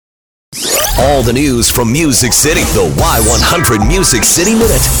All the news from Music City. The Y100 Music City Minute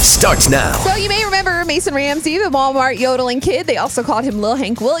starts now. So you may remember Mason Ramsey, the Walmart yodeling kid. They also called him Lil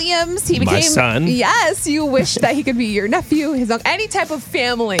Hank Williams. He became my son. Yes, you wish that he could be your nephew, his uncle, any type of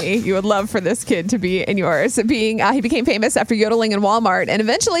family you would love for this kid to be in yours. He became famous after yodeling in Walmart and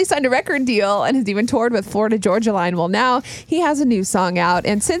eventually signed a record deal and has even toured with Florida Georgia Line. Well, now he has a new song out,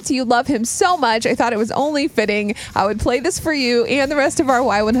 and since you love him so much, I thought it was only fitting I would play this for you and the rest of our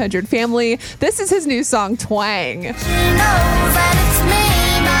Y100 family. This is his new song, Twang. She knows that it's me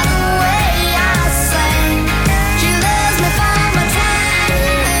by the way I sing. She loves me for my twang.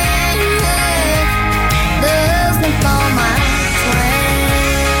 Loves me for my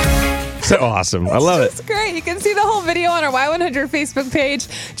twang. So awesome. I love it. It's great. You can see the whole video on our Y100 Facebook page.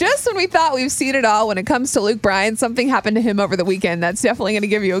 Just when we thought we've seen it all when it comes to Luke Bryan, something happened to him over the weekend that's definitely going to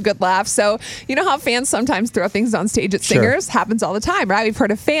give you a good laugh. So you know how fans sometimes throw things on stage at singers? Happens all the time, right? We've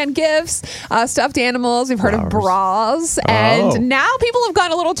heard of fan gifts, stuffed animals. We've heard of bras. And now people have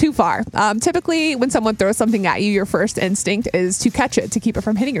gone a little too far. Typically, when someone throws something at you, your first instinct is to catch it, to keep it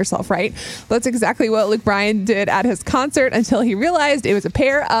from hitting yourself, right? That's exactly what Luke Bryan did at his concert until he realized it was a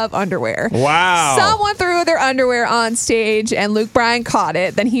pair of underwear. Wow. Someone threw their underwear on stage and Luke Bryan caught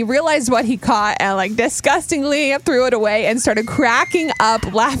it. Then he realized what he caught and disgustingly threw it away and started cracking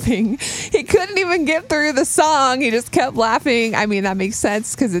up laughing. He couldn't even get through the song. He just kept laughing. I mean, that makes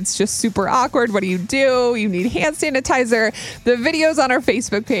sense because it's just super awkward. What do? You need hand sanitizer. The video's on our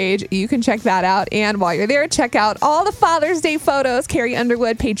Facebook page. You can check that out. And while you're there, check out all the Father's Day photos. Carrie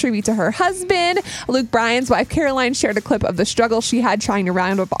Underwood paid tribute to her husband. Luke Bryan's wife, Caroline, shared a clip of the struggle she had trying to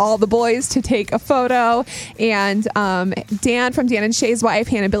round up all the boys to take a photo. And Dan from Dan and Shay's wife,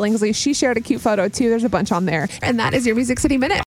 Hannah Billingsley, she shared a cute photo too. There's a bunch on there. And that is your Music City Minute.